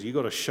 Jesus, you've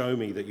got to show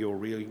me that you're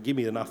real, give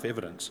me enough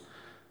evidence.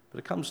 But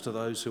it comes to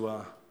those who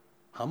are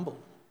humble.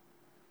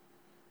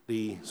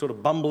 The sort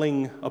of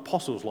bumbling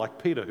apostles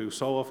like Peter, who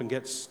so often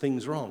gets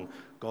things wrong.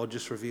 God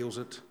just reveals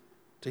it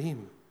to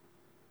him.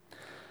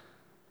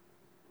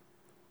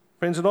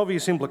 Friends, an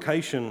obvious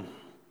implication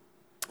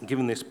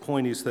given this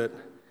point is that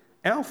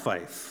our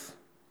faith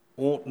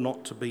ought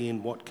not to be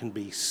in what can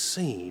be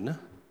seen,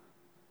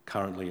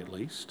 currently at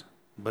least,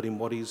 but in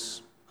what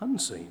is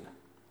unseen.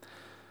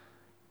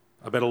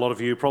 I bet a lot of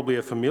you probably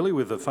are familiar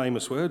with the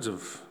famous words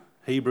of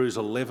Hebrews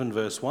 11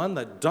 verse 1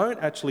 that don't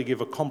actually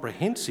give a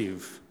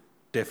comprehensive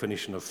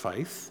definition of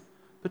faith,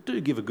 but do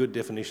give a good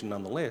definition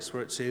nonetheless,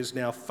 where it says,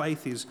 now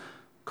faith is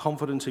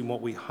confidence in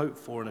what we hope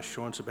for and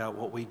assurance about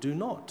what we do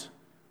not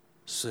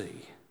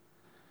see.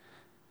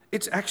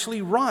 It's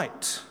actually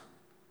right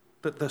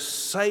that the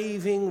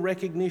saving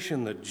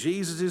recognition that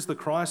Jesus is the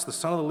Christ, the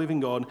Son of the living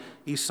God,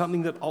 is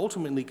something that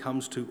ultimately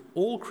comes to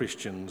all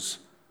Christians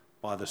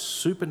by the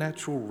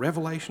supernatural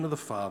revelation of the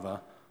Father,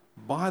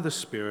 by the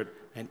Spirit,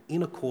 and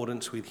in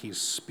accordance with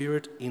his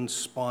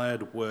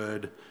Spirit-inspired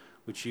word,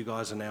 which you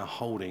guys are now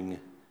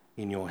holding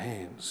in your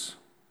hands.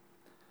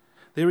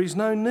 There is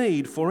no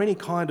need for any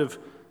kind of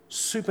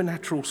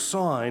supernatural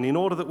sign in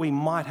order that we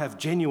might have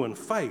genuine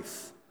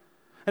faith.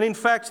 And in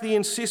fact, the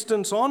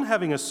insistence on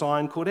having a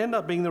sign could end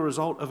up being the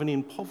result of an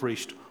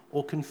impoverished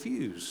or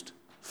confused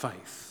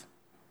faith.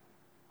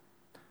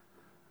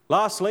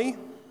 Lastly,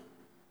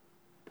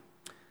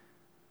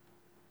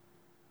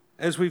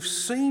 as we've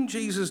seen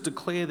Jesus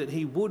declare that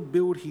he would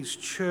build his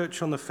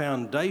church on the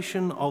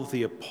foundation of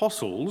the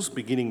apostles,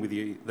 beginning with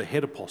the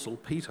head apostle,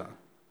 Peter,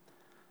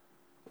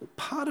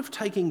 part of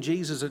taking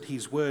Jesus at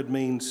his word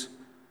means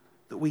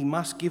that we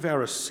must give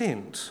our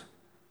assent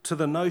to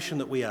the notion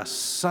that we are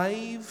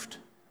saved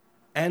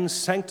and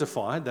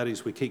sanctified, that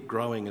is, we keep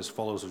growing as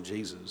followers of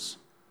Jesus,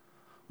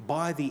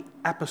 by the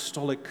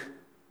apostolic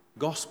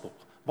gospel,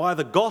 by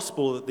the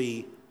gospel that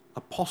the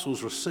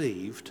apostles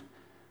received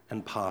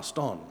and passed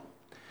on.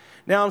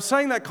 Now, I'm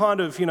saying that kind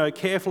of,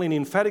 carefully and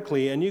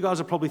emphatically, and you guys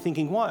are probably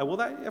thinking, why?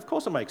 Well, of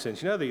course it makes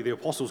sense. The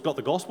apostles got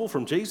the gospel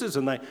from Jesus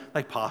and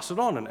they passed it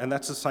on, and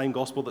that's the same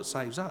gospel that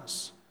saves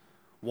us.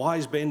 Why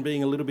is Ben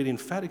being a little bit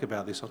emphatic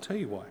about this? I'll tell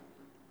you why.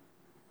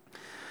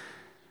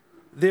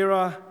 There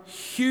are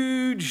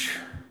huge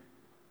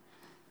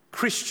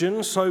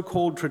Christian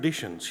so-called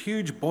traditions,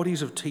 huge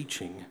bodies of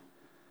teaching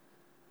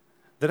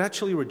that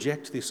actually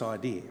reject this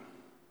idea.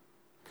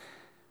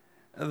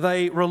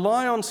 they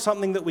rely on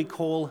something that we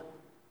call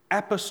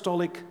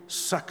apostolic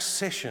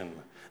succession.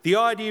 The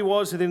idea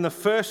was that in the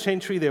first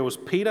century there was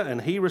Peter,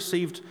 and he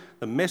received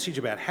the message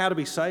about how to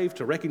be saved,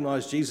 to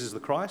recognize Jesus as the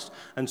Christ.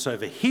 And so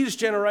for his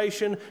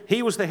generation,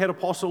 he was the head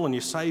apostle, and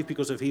you're saved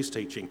because of his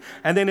teaching.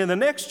 And then in the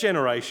next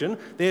generation,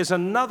 there's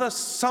another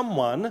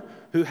someone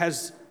who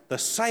has the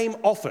same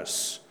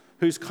office,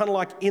 who's kind of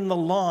like in the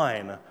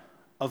line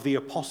of the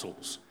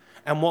apostles.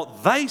 And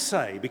what they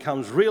say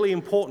becomes really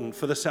important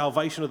for the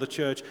salvation of the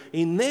church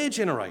in their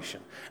generation.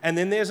 And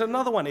then there's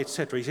another one,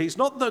 etc. You see, it's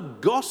not the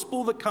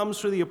gospel that comes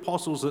through the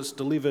apostles that's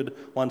delivered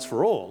once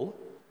for all.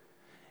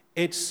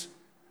 It's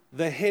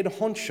the head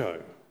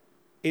honcho.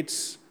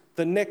 It's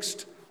the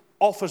next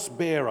office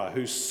bearer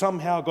who's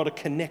somehow got a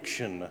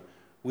connection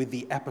with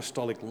the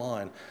apostolic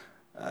line.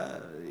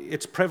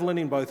 It's prevalent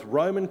in both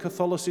Roman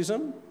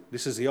Catholicism.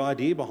 This is the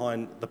idea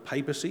behind the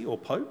papacy or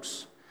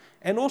popes.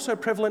 And also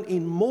prevalent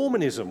in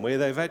Mormonism, where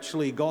they've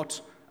actually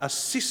got a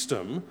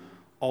system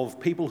of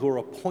people who are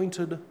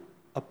appointed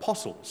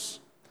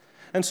apostles.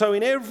 And so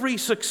in every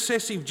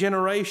successive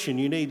generation,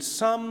 you need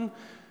some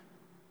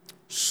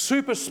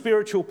super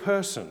spiritual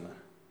person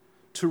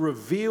to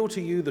reveal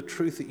to you the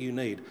truth that you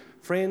need.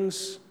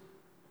 Friends,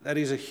 that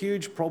is a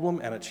huge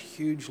problem, and it's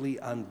hugely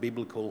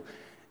unbiblical.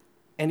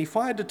 And if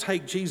I had to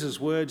take Jesus'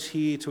 words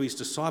here to his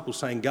disciples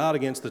saying, guard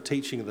against the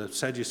teaching of the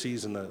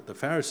Sadducees and the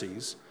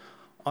Pharisees,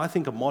 I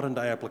think a modern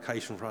day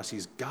application for us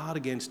is guard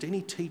against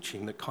any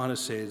teaching that kind of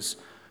says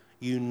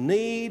you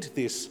need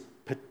this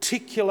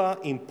particular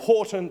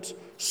important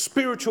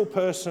spiritual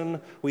person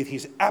with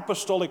his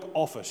apostolic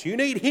office. You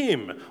need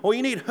him or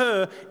you need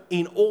her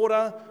in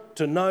order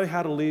to know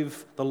how to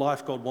live the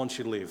life God wants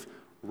you to live.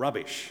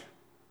 Rubbish.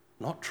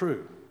 Not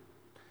true.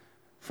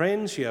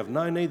 Friends, you have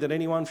no need that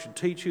anyone should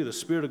teach you. The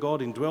Spirit of God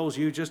indwells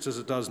you just as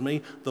it does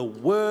me. The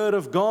Word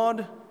of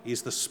God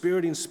is the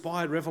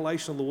Spirit-inspired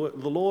revelation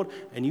of the Lord,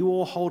 and you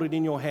all hold it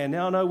in your hand.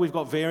 Now, I know we've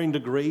got varying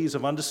degrees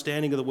of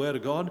understanding of the Word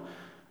of God,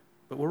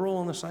 but we're all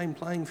on the same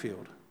playing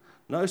field.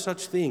 No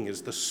such thing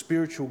as the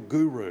spiritual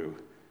guru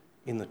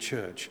in the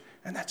church.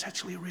 And that's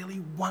actually a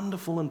really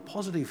wonderful and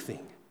positive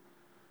thing,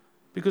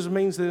 because it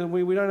means that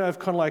we don't have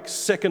kind of like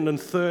second and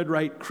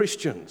third-rate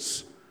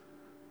Christians.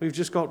 We've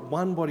just got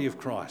one body of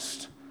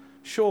Christ.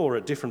 Sure,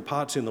 at different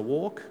parts in the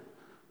walk,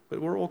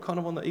 but we're all kind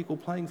of on the equal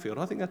playing field.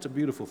 I think that's a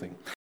beautiful thing.